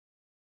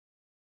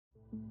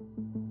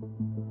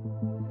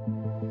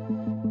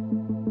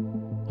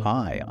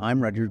Hi,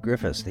 I'm Rudyard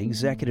Griffiths, the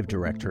Executive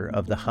Director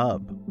of The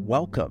Hub.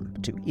 Welcome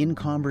to In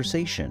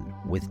Conversation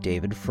with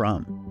David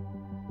Frum.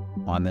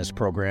 On this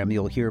program,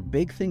 you'll hear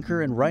big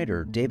thinker and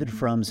writer David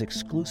Frum's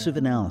exclusive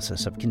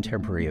analysis of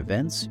contemporary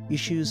events,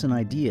 issues, and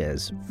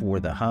ideas for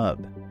The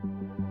Hub.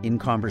 In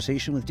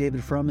Conversation with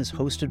David Frum is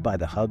hosted by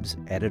The Hub's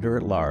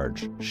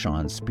editor-at-large,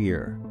 Sean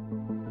Speer.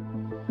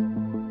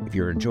 If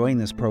you're enjoying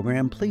this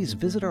program, please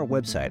visit our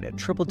website at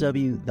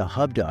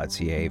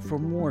www.thehub.ca for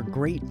more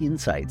great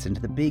insights into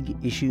the big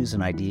issues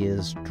and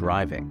ideas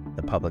driving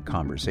the public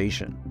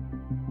conversation.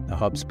 The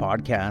Hub's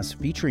podcasts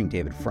featuring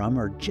David Frum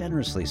are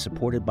generously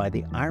supported by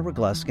the Ira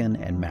Gluskin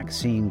and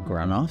Maxine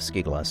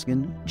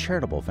Granovsky-Gluskin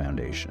Charitable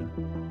Foundation.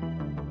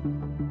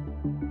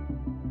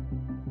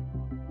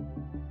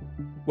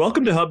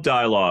 Welcome to Hub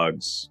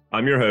Dialogues.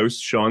 I'm your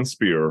host, Sean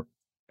Speer,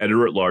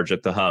 editor-at-large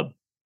at The Hub.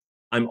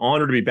 I'm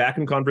honored to be back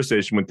in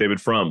conversation with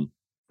David Frum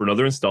for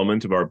another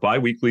installment of our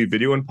bi-weekly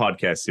video and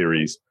podcast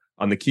series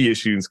on the key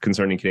issues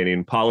concerning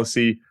Canadian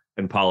policy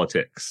and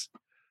politics.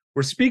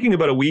 We're speaking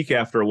about a week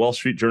after a Wall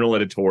Street Journal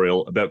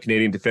editorial about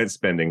Canadian defense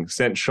spending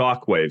sent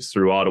shockwaves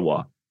through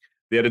Ottawa.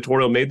 The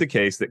editorial made the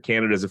case that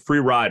Canada is a free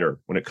rider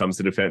when it comes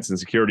to defense and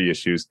security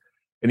issues,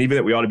 and even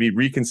that we ought to be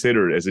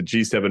reconsidered as a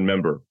G7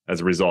 member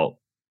as a result.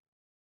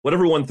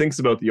 Whatever one thinks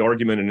about the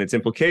argument and its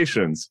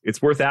implications, it's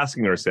worth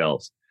asking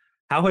ourselves,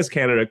 how has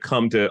Canada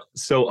come to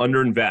so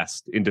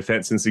underinvest in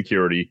defense and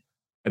security,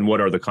 and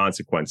what are the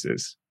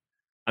consequences?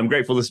 I'm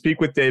grateful to speak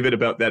with David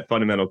about that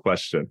fundamental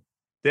question.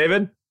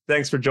 David,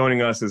 thanks for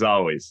joining us as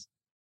always.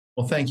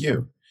 Well, thank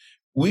you.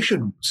 We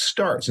should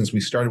start, since we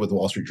started with the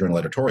Wall Street Journal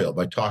editorial,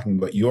 by talking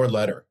about your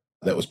letter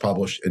that was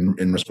published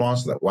in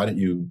response to that. Why don't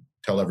you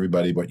tell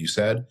everybody what you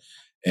said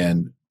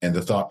and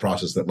the thought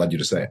process that led you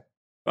to say it?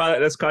 Well,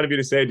 that's kind of you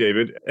to say,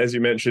 David. As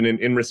you mentioned,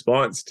 in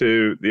response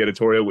to the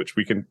editorial, which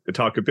we can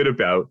talk a bit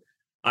about,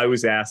 I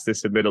was asked to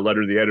submit a letter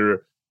to the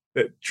editor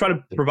that try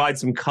to provide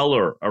some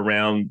color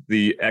around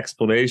the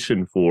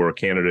explanation for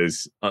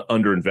Canada's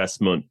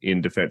underinvestment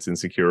in defense and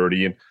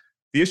security. And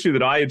the issue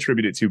that I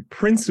attribute it to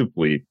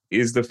principally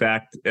is the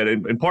fact,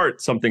 and in part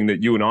something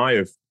that you and I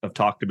have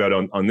talked about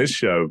on this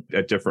show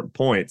at different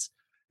points,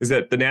 is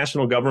that the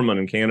national government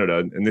in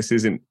Canada, and this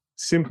isn't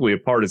simply a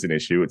partisan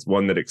issue, it's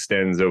one that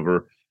extends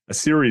over a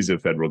series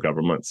of federal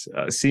governments,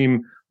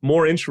 seem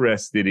more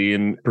interested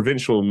in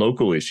provincial and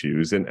local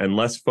issues and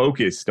less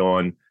focused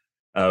on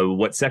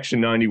what Section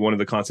 91 of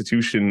the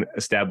Constitution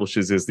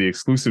establishes as the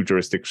exclusive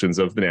jurisdictions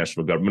of the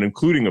national government,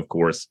 including, of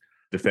course,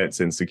 defense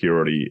and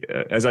security.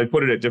 As I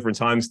put it at different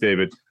times,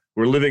 David,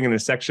 we're living in a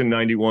Section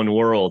 91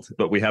 world,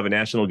 but we have a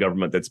national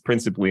government that's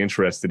principally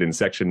interested in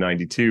Section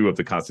 92 of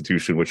the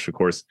Constitution, which, of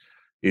course,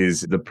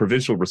 is the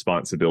provincial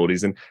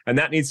responsibilities. And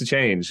that needs to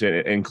change,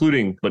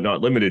 including, but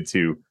not limited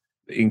to,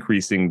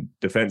 increasing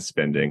defense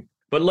spending.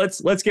 But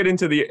let's get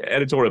into the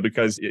editorial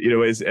because,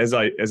 as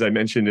I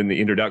mentioned in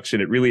the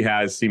introduction, it really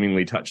has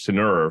seemingly touched a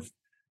nerve.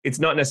 It's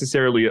not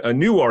necessarily a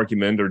new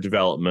argument or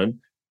development,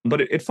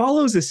 but it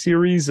follows a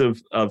series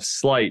of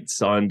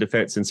slights on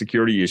defense and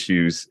security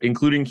issues,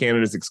 including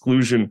Canada's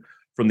exclusion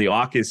from the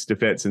AUKUS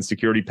Defense and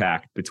Security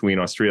Pact between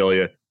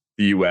Australia,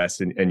 the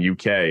US, and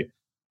UK.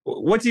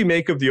 What do you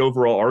make of the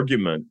overall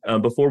argument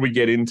before we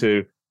get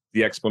into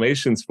the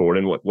explanations for it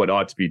and what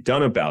ought to be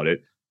done about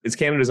it? Is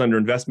Canada's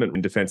underinvestment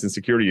in defense and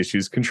security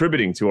issues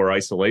contributing to our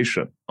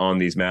isolation on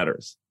these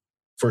matters?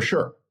 For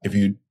sure. If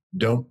you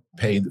don't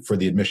pay for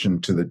the admission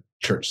to the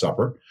church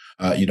supper,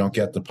 you don't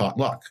get the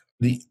potluck.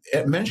 The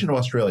mention of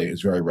Australia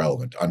is very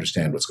relevant to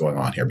understand what's going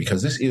on here,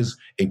 because this is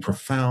a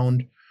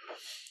profound,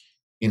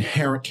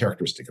 inherent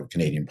characteristic of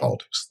Canadian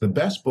politics. The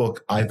best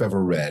book I've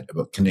ever read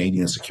about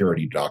Canadian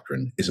security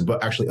doctrine is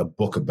actually a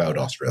book about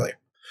Australia.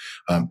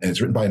 And it's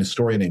written by an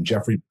historian named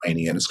Geoffrey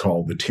Blaney, and it's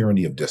called The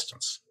Tyranny of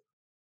Distance.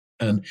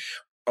 And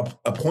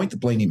a point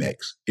that Blaney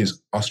makes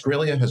is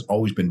Australia has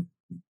always been,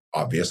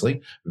 obviously,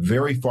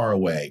 very far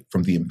away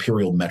from the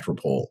imperial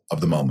metropole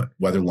of the moment,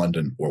 whether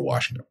London or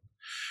Washington.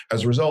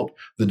 As a result,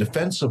 the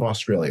defense of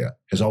Australia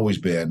has always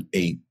been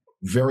a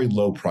very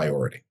low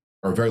priority,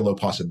 or a very low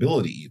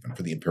possibility even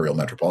for the imperial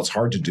metropole. It's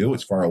hard to do.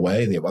 It's far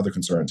away. They have other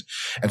concerns.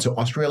 And so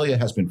Australia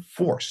has been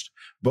forced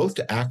both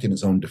to act in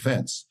its own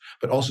defense,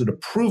 but also to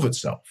prove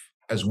itself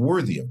as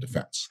worthy of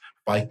defense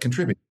by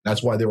contributing.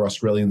 That's why there were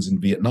Australians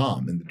in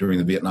Vietnam during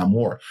the Vietnam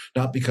War,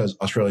 not because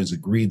Australians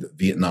agreed that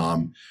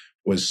Vietnam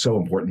was so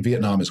important.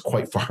 Vietnam is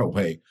quite far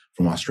away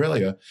from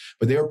Australia,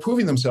 but they were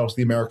proving themselves to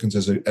the Americans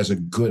as a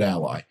good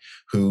ally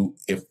who,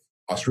 if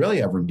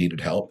Australia ever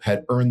needed help,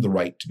 had earned the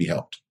right to be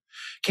helped.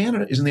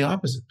 Canada is in the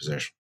opposite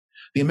position.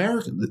 The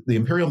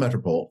imperial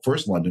metropole,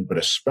 first London, but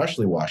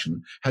especially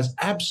Washington, has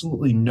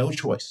absolutely no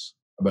choice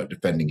about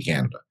defending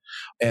Canada.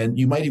 And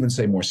you might even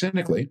say more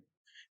cynically,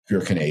 if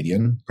you're a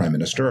Canadian prime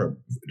minister or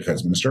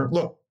defense minister,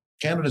 look,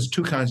 Canada has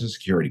two kinds of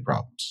security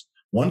problems.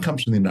 One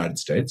comes from the United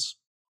States,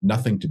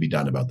 nothing to be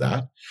done about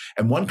that.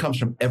 And one comes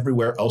from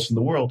everywhere else in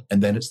the world,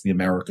 and then it's the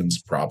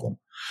Americans' problem.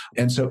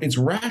 And so it's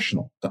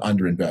rational to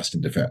underinvest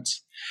in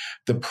defense.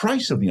 The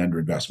price of the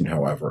underinvestment,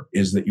 however,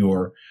 is that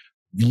your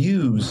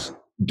views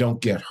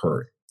don't get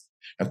heard.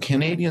 Now,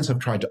 Canadians have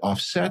tried to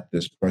offset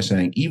this by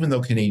saying, even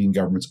though Canadian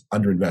governments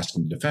underinvest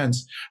in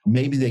defense,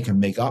 maybe they can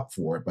make up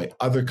for it by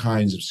other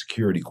kinds of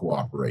security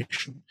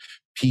cooperation,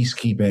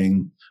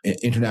 peacekeeping,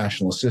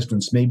 international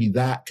assistance. Maybe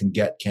that can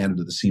get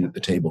Canada the seat at the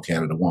table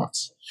Canada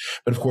wants.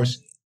 But of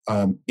course,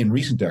 in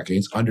recent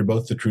decades, under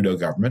both the Trudeau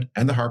government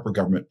and the Harper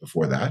government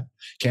before that,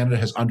 Canada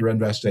has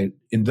underinvested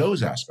in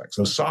those aspects,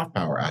 those soft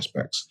power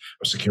aspects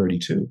of security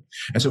too.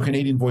 And so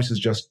Canadian voices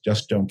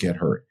just don't get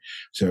heard.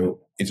 So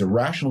it's a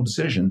rational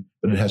decision,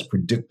 but it has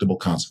predictable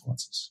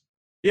consequences.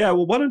 Yeah,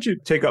 well, why don't you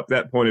take up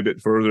that point a bit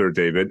further,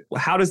 David?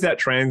 How does that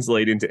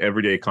translate into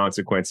everyday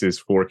consequences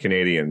for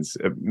Canadians?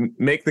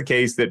 Make the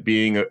case that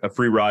being a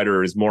free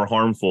rider is more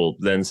harmful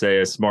than, say,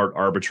 a smart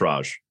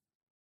arbitrage.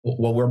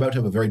 Well, we're about to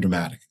have a very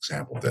dramatic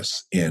example of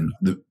this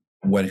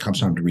when it comes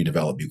time to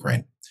redevelop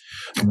Ukraine.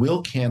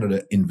 Will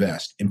Canada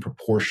invest in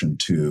proportion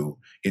to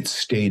its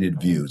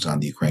stated views on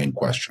the Ukraine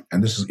question?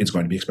 And it's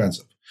going to be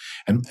expensive.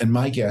 And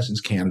my guess is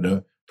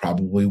Canada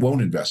probably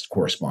won't invest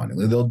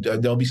correspondingly.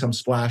 There'll be some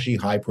splashy,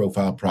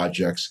 high-profile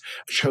projects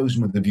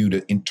chosen with the view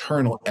to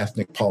internal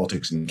ethnic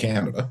politics in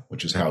Canada,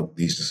 which is how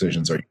these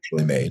decisions are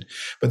usually made.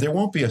 But there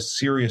won't be a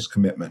serious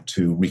commitment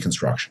to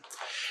reconstruction.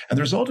 And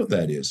the result of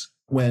that is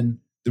when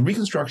the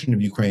reconstruction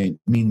of Ukraine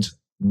means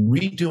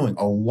redoing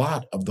a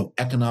lot of the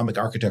economic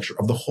architecture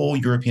of the whole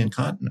European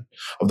continent,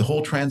 of the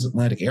whole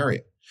transatlantic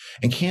area.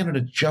 And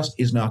Canada just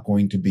is not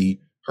going to be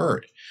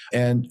heard.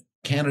 And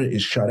Canada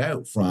is shut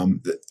out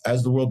from,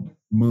 as the world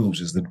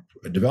moves, as the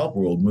developed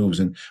world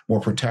moves in more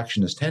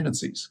protectionist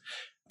tendencies,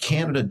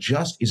 Canada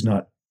just is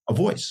not a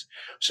voice.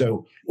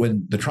 So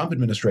when the Trump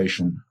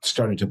administration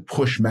started to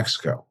push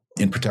Mexico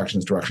in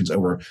protectionist directions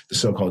over the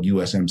so-called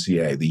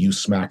USMCA, the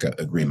USMACA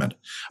agreement,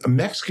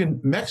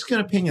 Mexican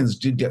opinions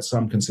did get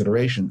some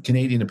consideration.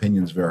 Canadian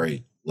opinions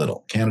very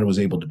little. Canada was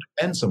able to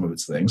defend some of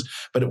its things,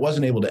 but it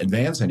wasn't able to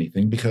advance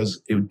anything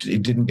because it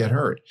didn't get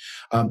heard.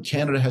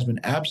 Canada has been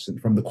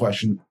absent from the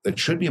question that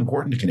should be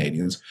important to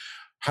Canadians.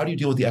 How do you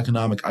deal with the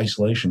economic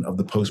isolation of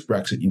the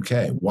post-Brexit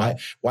UK? Why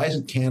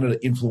isn't Canada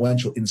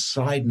influential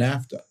inside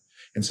NAFTA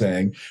in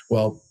saying,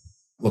 well,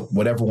 look,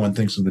 whatever one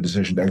thinks of the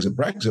decision to exit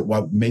Brexit,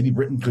 well, maybe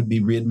Britain could be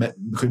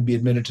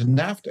admitted to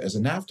NAFTA as a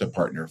NAFTA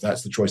partner if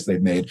that's the choice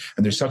they've made,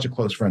 and they're such a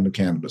close friend of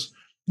Canada's.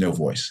 No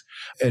voice.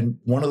 And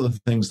one of the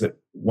things that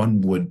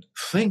one would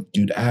think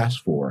you'd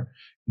ask for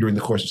during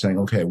the course of saying,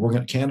 okay,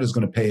 Canada's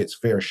going to pay its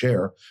fair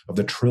share of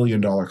the $1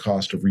 trillion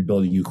cost of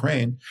rebuilding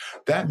Ukraine,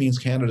 that means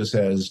Canada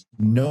says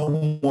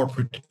no more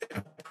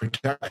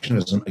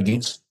protectionism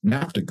against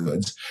NAFTA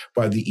goods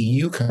by the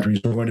EU countries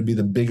who are going to be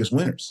the biggest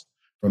winners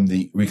from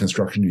the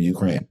reconstruction of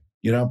Ukraine.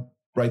 You don't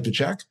write the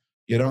check,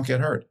 you don't get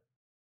heard.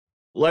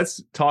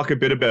 Let's talk a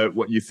bit about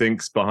what you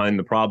think's behind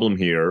the problem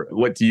here.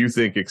 What do you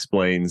think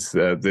explains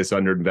this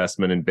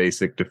underinvestment in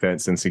basic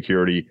defense and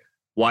security?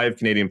 Why have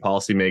Canadian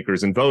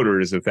policymakers and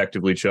voters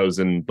effectively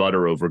chosen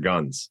butter over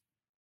guns?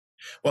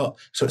 Well,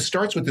 so it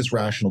starts with this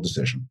rational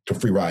decision to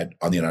free ride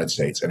on the United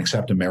States and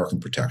accept American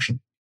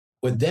protection.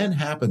 What then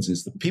happens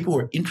is the people who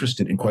are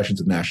interested in questions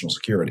of national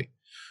security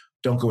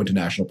don't go into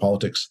national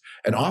politics,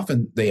 and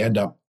often they end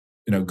up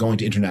going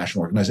to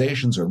international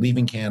organizations or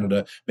leaving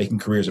Canada, making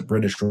careers at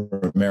British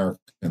or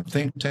American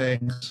think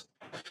tanks,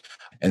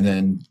 and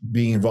then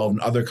being involved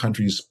in other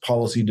countries'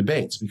 policy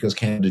debates because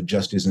Canada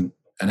just isn't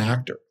an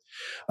actor.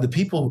 The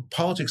people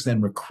politics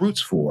then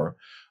recruits for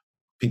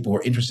people who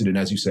are interested in,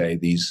 as you say,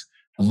 these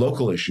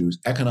local issues,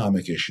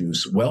 economic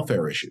issues,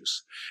 welfare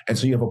issues. And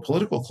so you have a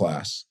political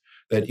class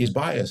that is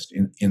biased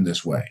in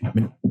this way. I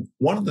mean,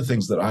 one of the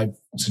things that I've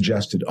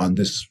suggested on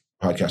this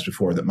podcast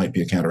before that might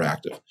be a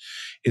counteractive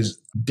is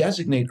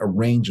designate a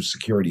range of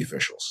security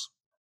officials,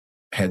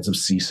 heads of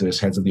CSIS,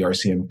 heads of the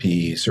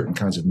RCMP, certain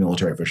kinds of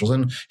military officials,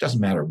 and it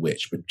doesn't matter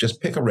which, but just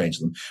pick a range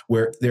of them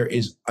where there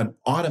is an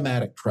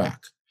automatic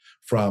track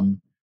from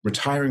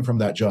retiring from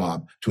that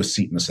job to a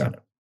seat in the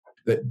Senate.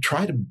 That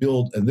try to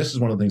build, and this is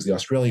one of the things the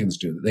Australians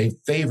do, they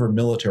favor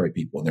military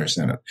people in their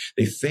Senate.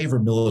 They favor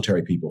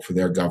military people for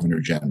their Governor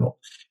General.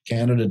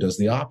 Canada does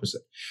the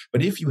opposite.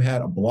 But if you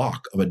had a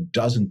block of a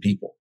dozen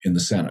people in the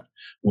Senate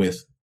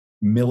with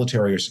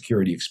military or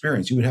security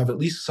experience, you would have at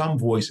least some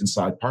voice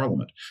inside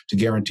Parliament to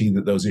guarantee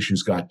that those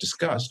issues got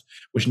discussed,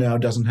 which now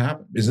doesn't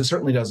happen. It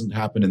certainly doesn't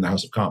happen in the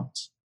House of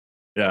Commons.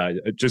 Yeah,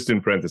 just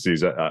in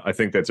parentheses, I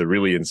think that's a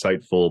really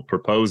insightful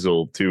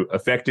proposal to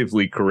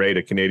effectively create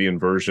a Canadian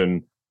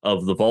version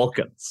of the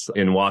Vulcans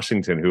in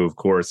Washington, who, of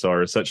course,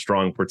 are such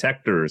strong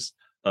protectors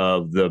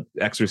of the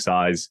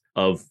exercise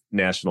of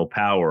national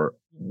power.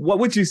 What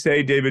would you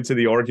say, David, to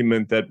the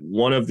argument that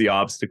one of the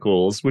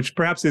obstacles, which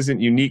perhaps isn't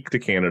unique to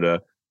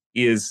Canada,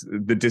 is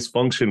the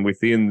dysfunction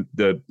within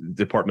the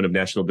Department of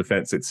National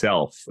Defense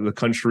itself? The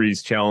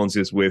country's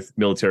challenges with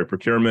military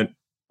procurement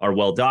are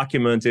well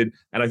documented,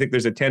 and I think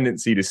there's a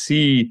tendency to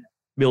see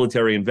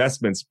military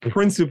investments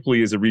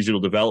principally as a regional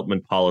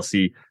development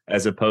policy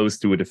as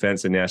opposed to a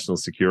defense and national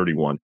security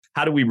one.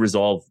 How do we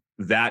resolve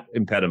that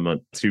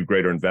impediment to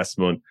greater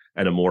investment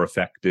and a more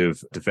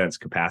effective defense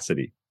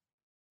capacity?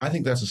 I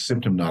think that's a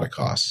symptom, not a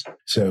cause.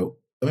 So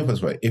let me put it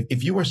this way.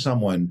 If you are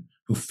someone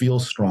who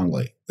feels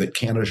strongly that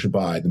Canada should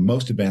buy the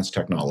most advanced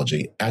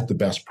technology at the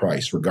best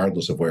price,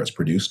 regardless of where it's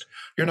produced,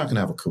 you're not going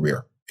to have a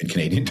career in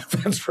Canadian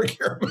defense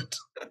procurement.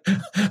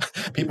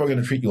 People are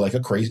going to treat you like a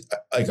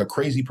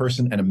crazy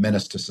person and a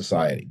menace to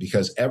society,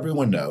 because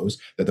everyone knows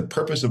that the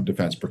purpose of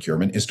defense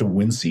procurement is to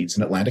win seats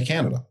in Atlantic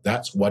Canada.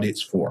 That's what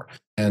it's for.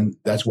 And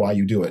that's why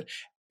you do it.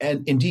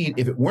 And indeed,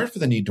 if it weren't for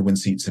the need to win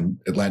seats in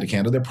Atlantic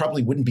Canada, there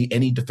probably wouldn't be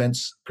any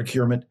defense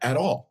procurement at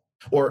all.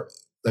 Or,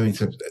 there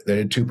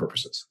are two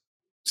purposes: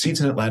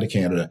 seats in Atlantic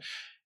Canada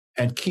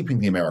and keeping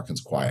the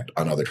Americans quiet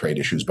on other trade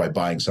issues by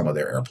buying some of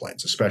their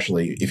airplanes,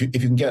 especially if you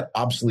can get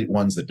obsolete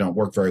ones that don't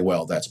work very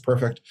well, that's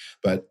perfect.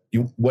 But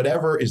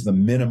whatever is the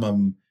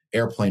minimum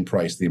airplane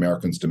price the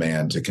Americans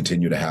demand to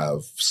continue to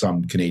have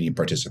some Canadian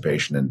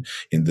participation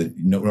in the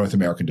North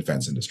American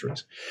defense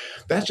industries.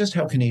 That's just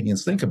how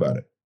Canadians think about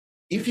it.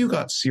 If you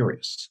got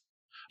serious,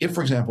 if,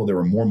 for example, there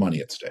were more money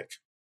at stake,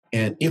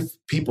 and if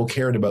people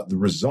cared about the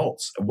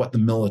results of what the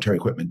military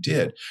equipment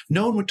did,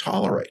 no one would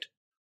tolerate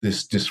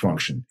this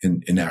dysfunction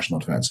in national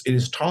defense. It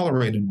is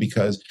tolerated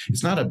because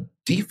it's not a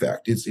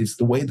defect. It's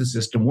the way the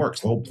system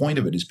works. The whole point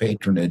of it is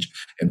patronage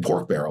and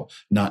pork barrel,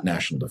 not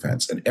national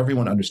defense. And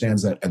everyone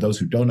understands that. And those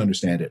who don't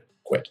understand it,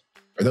 quit.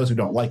 Or those who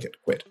don't like it,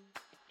 quit.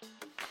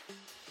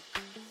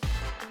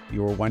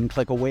 You're one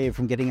click away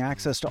from getting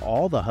access to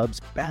all the Hub's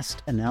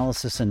best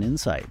analysis and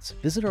insights.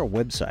 Visit our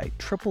website,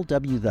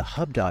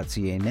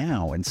 www.thehub.ca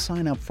now, and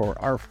sign up for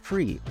our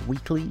free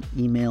weekly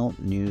email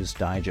news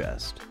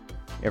digest.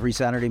 Every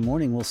Saturday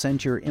morning, we'll send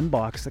to your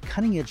inbox the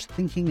cutting-edge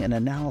thinking and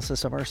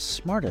analysis of our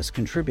smartest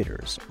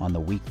contributors on the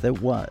week that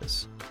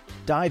was.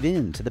 Dive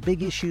into the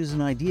big issues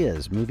and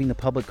ideas moving the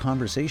public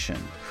conversation,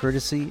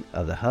 courtesy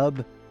of The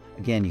Hub.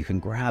 Again, you can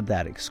grab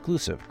that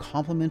exclusive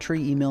complimentary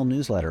email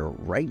newsletter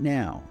right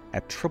now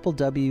at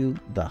www.thehub.ca.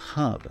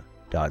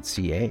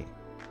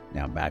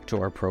 Now back to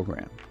our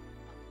program.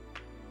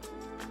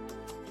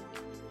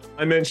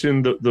 I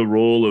mentioned the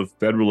role of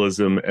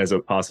federalism as a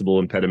possible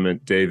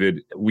impediment,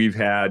 David. We've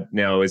had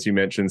now, as you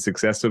mentioned,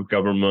 successive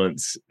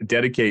governments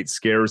dedicate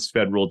scarce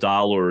federal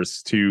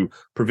dollars to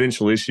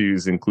provincial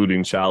issues,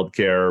 including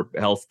childcare,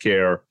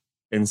 healthcare,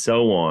 and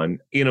so on.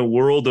 In a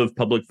world of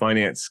public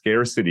finance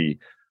scarcity,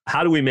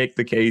 how do we make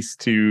the case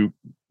to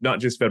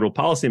not just federal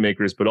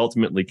policymakers, but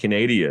ultimately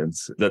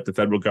Canadians, that the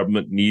federal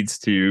government needs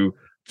to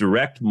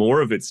direct more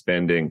of its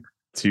spending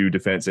to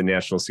defense and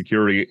national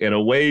security and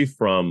away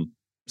from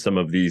some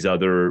of these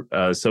other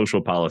social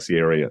policy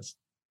areas?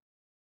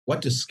 What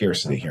does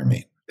scarcity here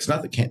mean? It's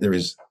not that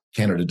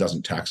Canada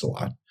doesn't tax a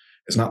lot.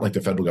 It's not like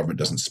the federal government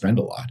doesn't spend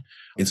a lot.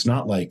 It's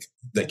not like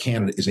that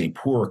Canada is a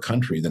poorer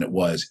country than it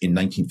was in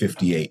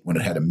 1958 when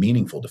it had a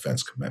meaningful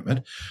defense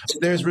commitment.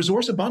 There's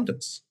resource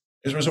abundance.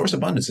 There's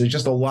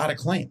just a lot of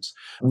claims.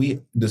 We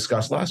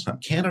discussed last time,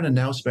 Canada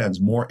now spends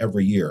more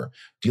every year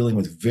dealing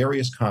with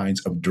various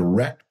kinds of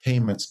direct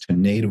payments to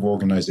Native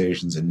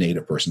organizations and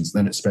Native persons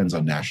than it spends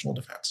on national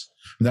defense.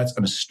 And that's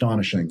an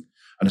astonishing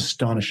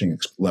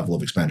level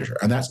of expenditure.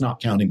 And that's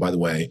not counting, by the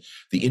way,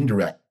 the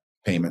indirect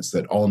payments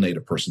that all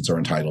Native persons are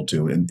entitled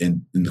to in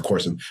the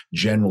course of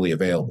generally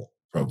available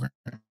programs.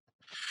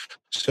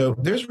 So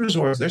there's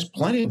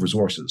plenty of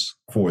resources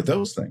for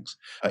those things.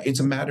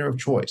 It's a matter of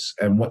choice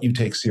and what you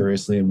take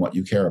seriously and what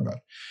you care about.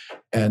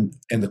 And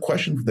the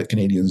question that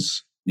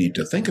Canadians need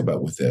to think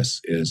about with this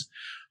is,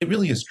 it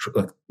really is true.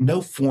 Look,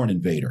 no foreign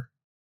invader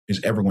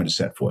is ever going to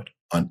set foot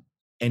on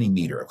any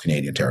meter of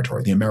Canadian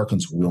territory. The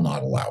Americans will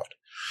not allow it.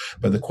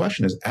 But the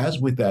question is, as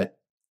with that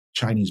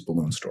Chinese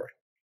balloon story,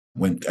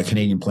 when a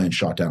Canadian plane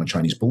shot down a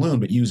Chinese balloon,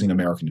 but using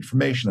American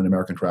information and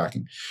American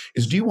tracking,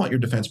 is, do you want your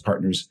defense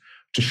partners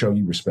to show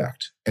you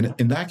respect? And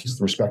in that case,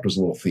 the respect was a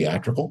little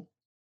theatrical.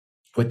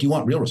 But do you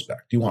want real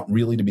respect? Do you want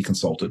really to be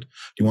consulted?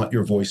 Do you want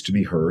your voice to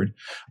be heard?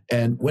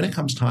 And when it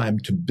comes time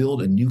to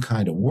build a new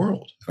kind of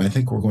world, and I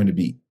think we're going to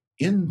be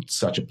in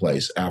such a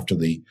place after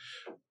the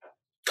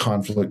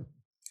conflict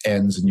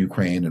ends in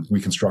Ukraine and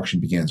reconstruction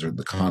begins, or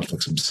the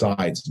conflict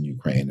subsides in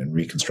Ukraine and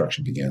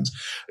reconstruction begins,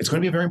 it's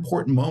going to be a very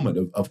important moment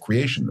of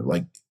creation,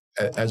 like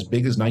as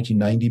big as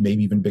 1990,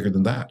 maybe even bigger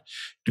than that.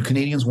 Do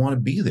Canadians want to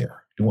be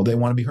there? Do they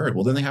want to be heard?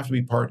 Well, then they have to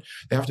be part.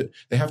 They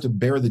have to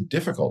bear the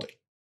difficulty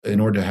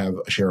in order to have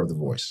a share of the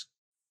voice.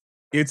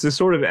 It's a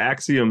sort of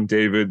axiom,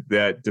 David,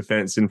 that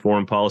defense and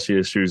foreign policy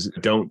issues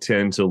don't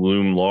tend to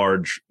loom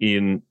large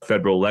in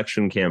federal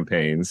election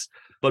campaigns.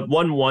 But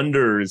one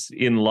wonders,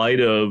 in light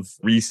of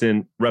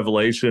recent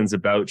revelations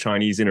about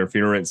Chinese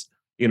interference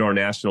in our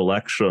national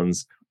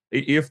elections,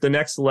 if the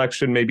next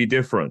election may be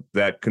different,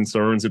 that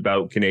concerns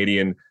about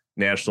Canadian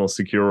national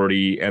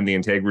security and the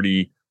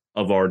integrity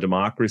of our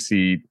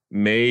democracy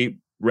may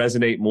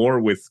resonate more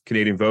with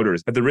Canadian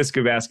voters. At the risk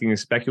of asking a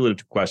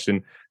speculative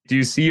question, do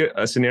you see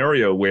a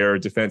scenario where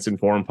defense and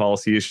foreign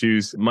policy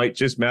issues might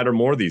just matter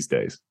more these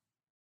days?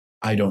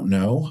 I don't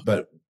know,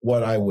 but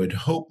what I would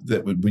hope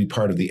that would be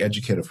part of the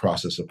educative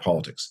process of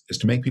politics is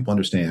to make people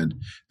understand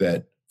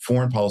that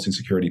foreign policy and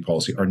security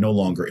policy are no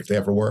longer, if they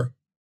ever were,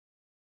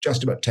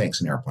 just about tanks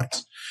and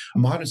airplanes.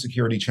 Modern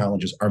security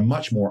challenges are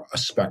much more a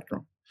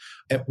spectrum.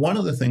 And one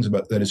of the things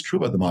that is true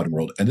about the modern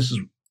world, and this is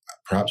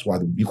perhaps why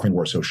the Ukraine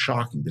war is so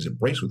shocking, because it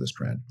breaks with this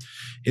trend,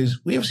 is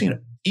we have seen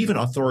even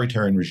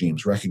authoritarian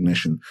regimes'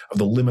 recognition of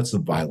the limits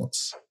of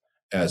violence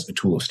as a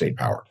tool of state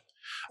power.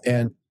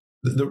 And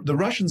the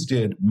Russians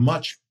did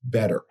much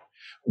better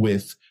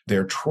with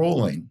their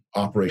trolling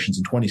operations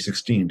in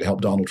 2016 to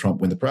help Donald Trump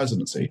win the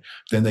presidency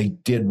than they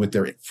did with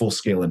their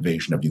full-scale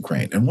invasion of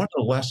Ukraine. And one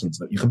of the lessons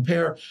that you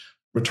compare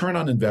return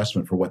on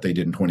investment for what they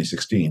did in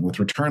 2016 with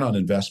return on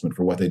investment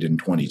for what they did in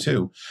 22,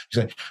 you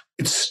say,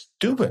 it's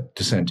stupid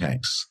to send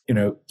tanks.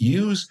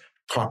 Use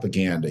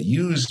propaganda,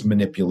 use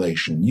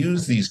manipulation,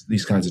 use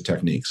these kinds of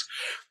techniques.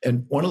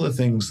 And one of the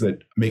things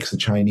that makes the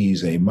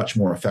Chinese a much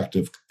more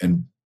effective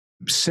and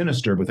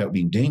sinister without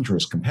being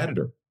dangerous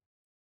competitor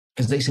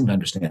is they seem to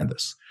understand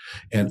this.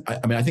 And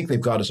I think they've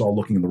got us all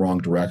looking in the wrong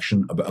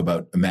direction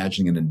about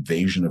imagining an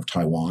invasion of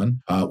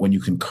Taiwan, when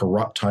you can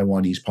corrupt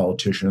Taiwanese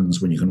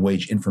politicians, when you can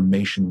wage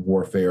information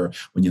warfare,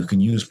 when you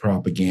can use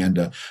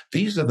propaganda.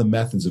 These are the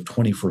methods of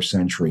 21st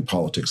century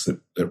politics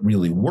that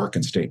really work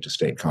in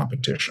state-to-state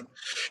competition.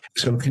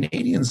 So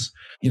Canadians,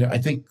 I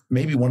think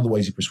maybe one of the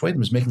ways you persuade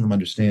them is making them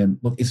understand,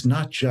 look, it's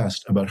not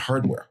just about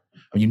hardware.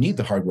 You need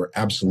the hardware,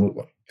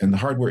 absolutely. And the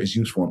hardware is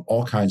useful in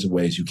all kinds of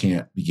ways you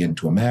can't begin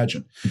to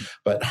imagine.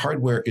 But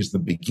hardware is the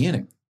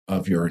beginning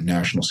of your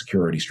national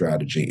security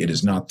strategy. It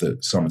is not the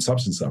sum and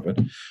substance of it,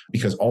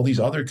 because all these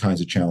other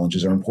kinds of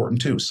challenges are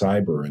important too,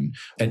 cyber.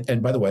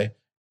 And by the way,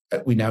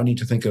 we now need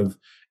to think of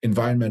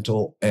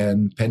environmental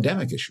and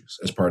pandemic issues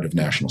as part of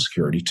national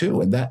security too.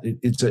 And that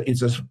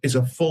it's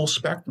a full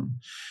spectrum.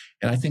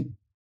 And I think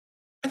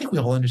we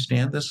all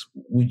understand this.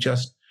 We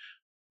just,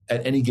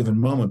 at any given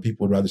moment,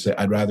 people would rather say,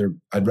 I'd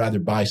rather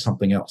buy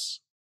something else.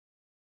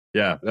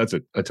 Yeah, that's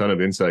a ton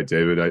of insight,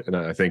 David. And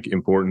I think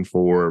important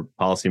for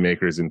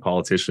policymakers and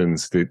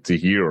politicians to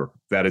hear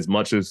that, as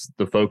much as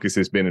the focus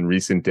has been in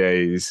recent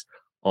days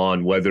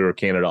on whether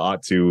Canada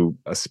ought to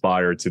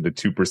aspire to the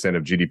 2%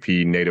 of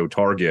GDP NATO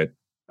target,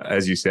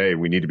 as you say,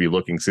 we need to be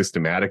looking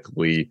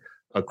systematically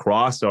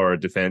across our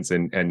defense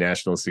and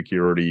national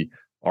security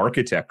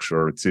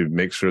architecture to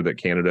make sure that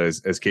Canada is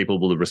as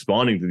capable of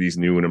responding to these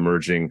new and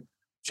emerging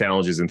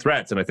challenges and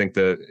threats. And I think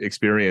the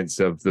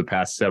experience of the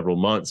past several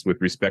months with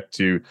respect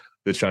to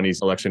the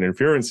Chinese election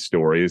interference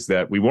story is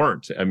that we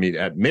weren't.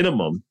 At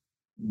minimum,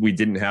 we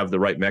didn't have the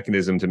right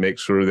mechanism to make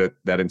sure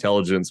that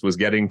intelligence was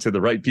getting to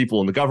the right people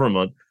in the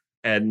government.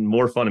 And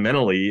more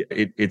fundamentally,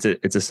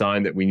 it's a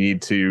sign that we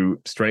need to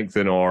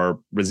strengthen our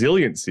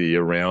resiliency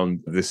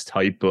around this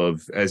type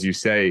of, as you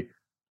say,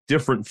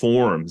 different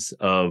forms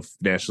of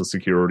national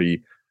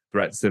security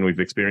threats than we've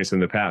experienced in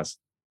the past.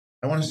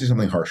 I want to say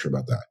something harsher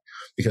about that,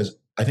 because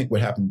I think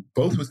what happened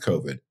both with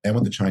COVID and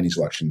with the Chinese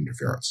election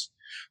interference,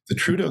 the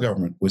Trudeau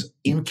government was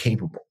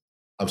incapable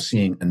of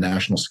seeing a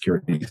national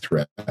security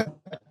threat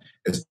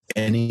as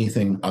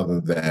anything other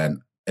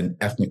than an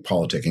ethnic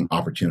politicking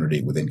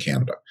opportunity within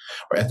Canada,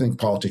 or ethnic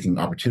politicking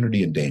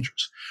opportunity and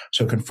dangers.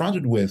 So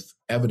confronted with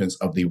evidence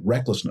of the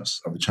recklessness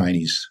of the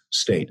Chinese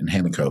state in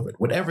handling COVID,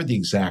 whatever the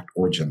exact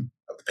origin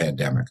of the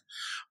pandemic,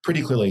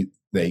 pretty clearly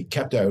they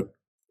kept out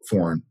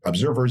foreign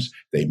observers,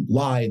 they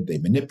lied, they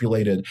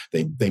manipulated,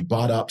 they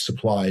bought up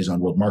supplies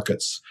on world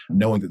markets,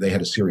 knowing that they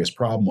had a serious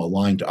problem while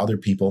lying to other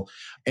people.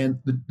 And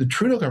the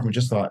Trudeau government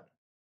just thought,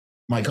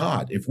 my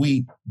God, if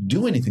we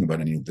do anything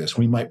about any of this,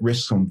 we might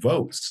risk some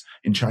votes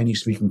in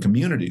Chinese-speaking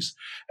communities.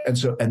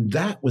 And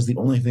that was the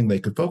only thing they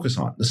could focus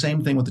on. The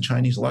same thing with the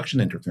Chinese election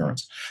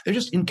interference. They're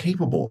just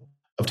incapable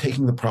of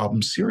taking the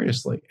problem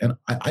seriously. And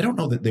I don't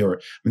know that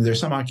there's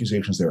some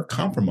accusations they were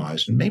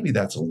compromised, and maybe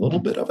that's a little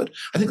bit of it.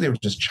 I think they were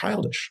just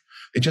childish.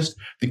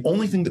 The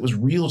only thing that was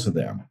real to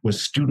them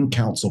was student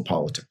council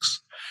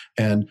politics.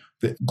 And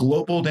the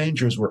global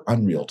dangers were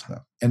unreal to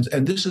them.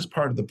 And this is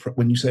part of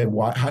when you say,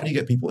 how do you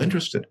get people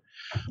interested?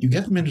 You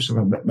get them interested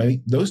in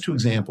maybe those two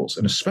examples,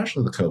 and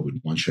especially the COVID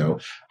one, show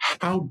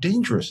how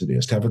dangerous it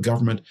is to have a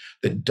government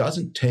that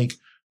doesn't take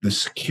the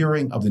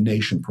securing of the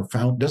nation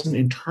doesn't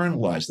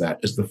internalize that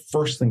as the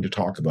first thing to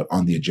talk about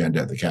on the agenda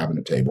at the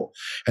cabinet table.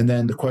 And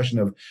then the question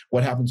of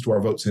what happens to our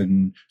votes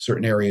in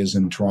certain areas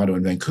in Toronto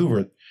and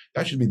Vancouver,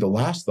 that should be the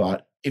last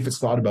thought, if it's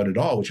thought about at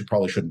all, which it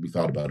probably shouldn't be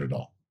thought about at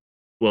all.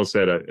 Well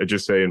said. I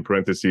just say in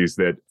parentheses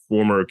that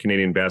former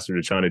Canadian ambassador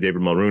to China,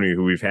 David Mulroney,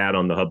 who we've had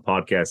on the Hub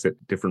podcast at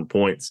different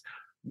points,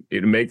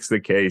 it makes the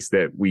case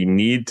that we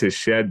need to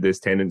shed this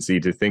tendency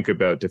to think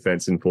about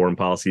defense and foreign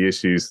policy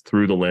issues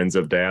through the lens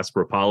of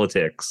diaspora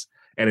politics,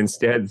 and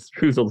instead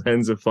through the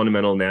lens of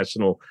fundamental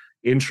national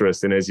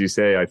interest. And as you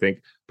say, I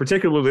think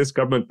particularly this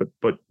government,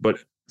 but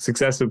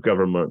successive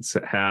governments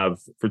have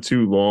for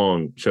too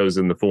long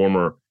chosen the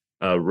former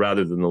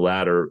rather than the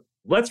latter.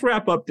 Let's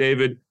wrap up,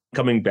 David,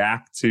 coming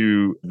back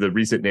to the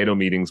recent NATO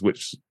meetings,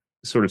 which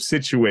sort of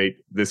situate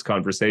this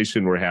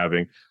conversation we're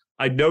having.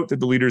 I'd note that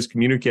the leaders'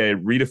 communique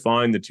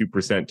redefined the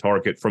 2%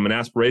 target from an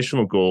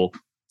aspirational goal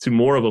to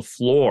more of a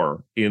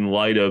floor in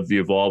light of the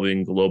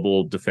evolving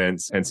global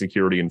defense and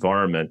security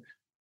environment.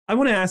 I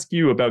want to ask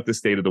you about the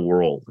state of the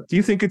world. Do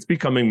you think it's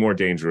becoming more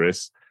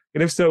dangerous?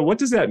 And if so, what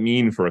does that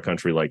mean for a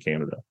country like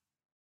Canada?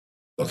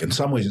 Look, in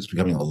some ways, it's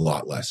becoming a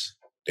lot less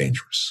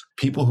dangerous.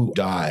 People who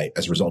die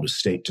as a result of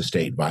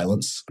state-to-state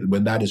violence,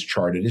 when that is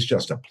charted, it's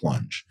just a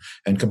plunge.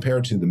 And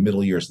compared to the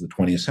middle years of the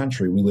 20th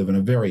century, we live in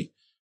a very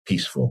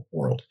peaceful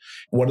world.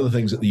 One of the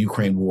things that the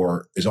Ukraine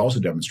war is also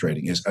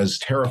demonstrating is, as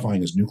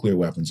terrifying as nuclear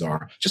weapons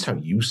are, just how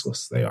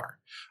useless they are.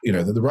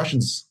 The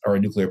Russians are a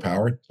nuclear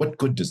power. What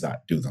good does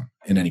that do them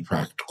in any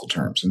practical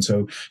terms? And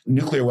so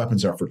nuclear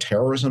weapons are for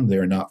terrorism.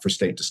 They're not for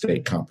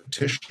state-to-state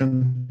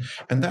competition.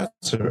 And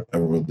that's a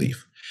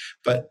relief.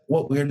 But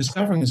what we're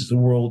discovering is a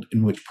world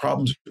in which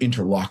problems are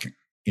interlocking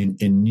in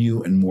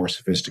new and more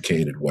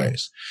sophisticated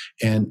ways.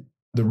 And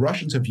the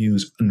Russians have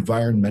used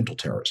environmental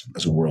terrorism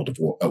as a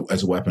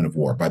weapon of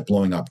war by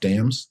blowing up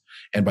dams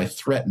and by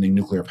threatening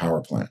nuclear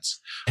power plants.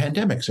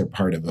 Pandemics are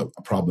part of a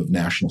problem of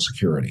national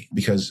security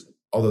because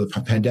although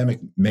the pandemic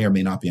may or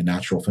may not be a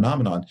natural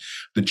phenomenon,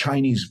 the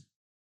Chinese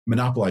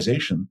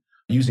monopolization,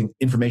 using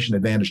information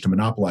advantage to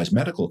monopolize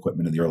medical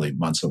equipment in the early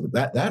months of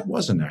that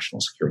was a national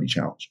security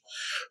challenge.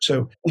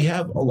 So we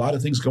have a lot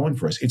of things going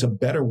for us. It's a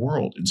better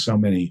world in so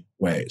many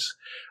ways.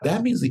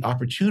 That means the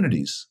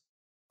opportunities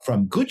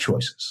from good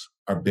choices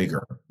are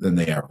bigger than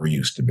they ever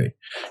used to be.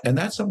 And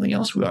that's something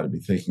else we ought to be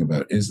thinking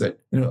about is that,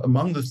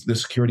 among the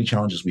security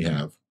challenges we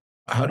have,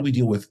 how do we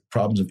deal with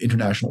problems of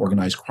international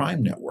organized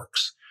crime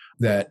networks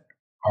that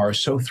are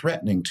so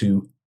threatening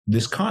to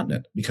this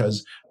continent?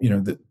 Because,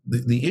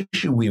 the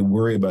issue we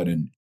worry about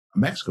in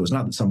Mexico is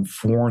not that some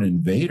foreign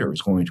invader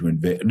is going to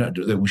invade, not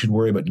that we should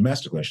worry about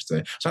domestically, I should say.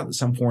 It's not that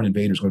some foreign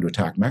invader is going to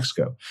attack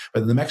Mexico,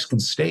 but the Mexican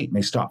state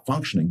may stop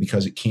functioning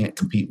because it can't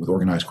compete with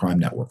organized crime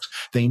networks.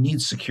 They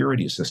need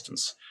security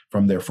assistance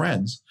from their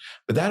friends,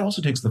 but that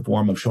also takes the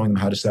form of showing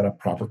them how to set up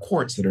proper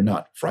courts that are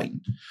not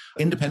frightened.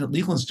 Independent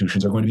legal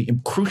institutions are going to be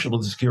crucial to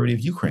the security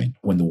of Ukraine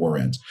when the war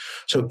ends.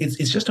 So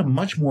it's just a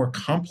much more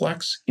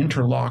complex,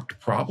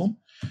 interlocked problem.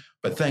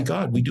 But thank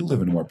God we do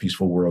live in a more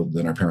peaceful world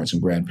than our parents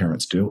and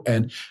grandparents do.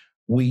 And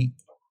we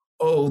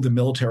owe the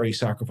military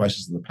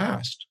sacrifices of the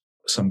past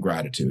some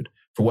gratitude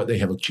for what they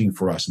have achieved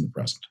for us in the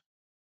present.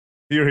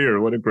 Hear,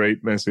 hear. What a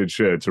great message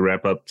to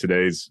wrap up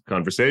today's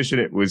conversation.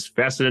 It was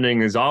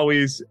fascinating as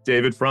always.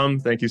 David Frum,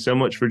 thank you so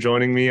much for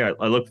joining me. I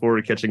look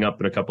forward to catching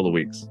up in a couple of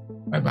weeks.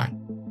 Bye-bye.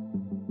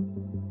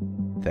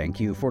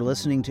 Thank you for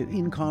listening to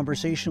In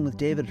Conversation with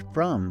David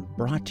Frum,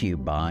 brought to you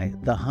by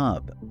The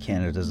Hub,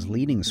 Canada's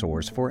leading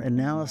source for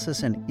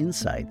analysis and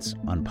insights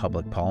on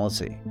public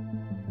policy.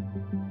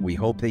 We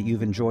hope that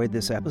you've enjoyed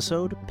this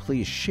episode.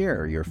 Please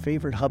share your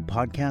favorite Hub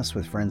podcasts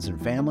with friends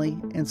and family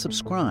and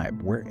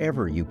subscribe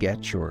wherever you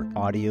get your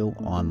audio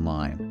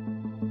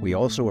online. We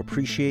also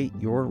appreciate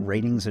your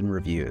ratings and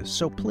reviews,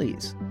 so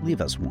please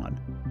leave us one.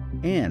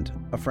 And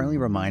a friendly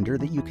reminder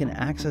that you can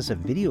access a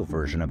video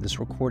version of this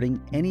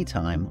recording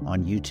anytime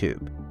on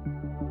YouTube.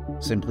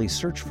 Simply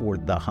search for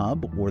The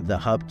Hub or The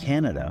Hub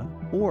Canada,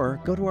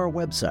 or go to our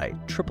website,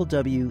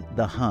 www.thehub.ca.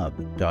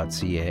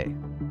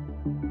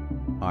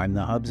 I'm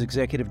The Hub's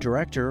Executive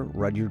Director,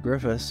 Rudyard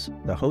Griffiths.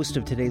 The host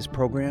of today's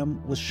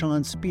program was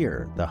Sean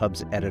Spear, The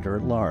Hub's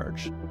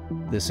Editor-at-Large.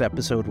 This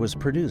episode was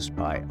produced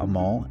by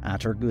Amal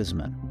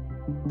Attar-Guzman.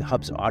 The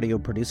Hub's audio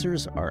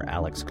producers are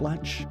Alex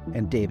Gletch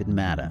and David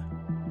Matta.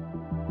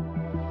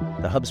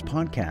 The Hub's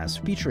podcasts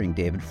featuring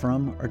David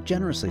Frum are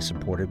generously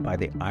supported by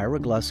the Ira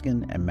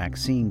Gluskin and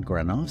Maxine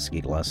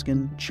Granovsky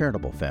Gluskin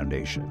Charitable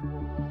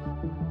Foundation.